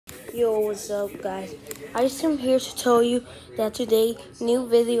Yo, what's up, guys? I just came here to tell you that today, new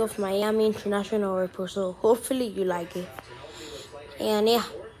video of Miami International Airport. So hopefully you like it. And yeah,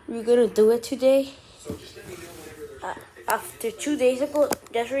 we're gonna do it today. After 2 days ago,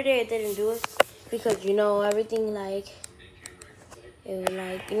 yesterday I didn't do it because everything it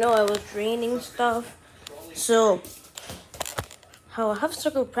was raining stuff. So I have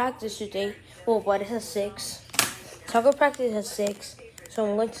soccer practice today. Oh, but it's at 6. Soccer practice at 6. So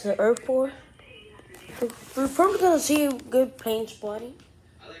I'm going to the airport. We're probably gonna see a good plane spotting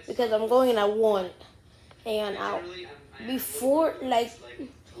because I'm going at 1 and out before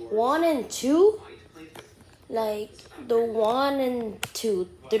 1 and 2, the 1 and 2,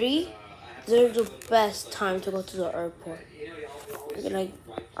 3. They're the best time to go to the airport.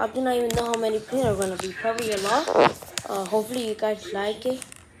 I do not even know how many planes are gonna be. Probably a lot. Hopefully you guys like it.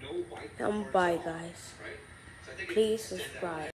 Bye, guys. Please subscribe.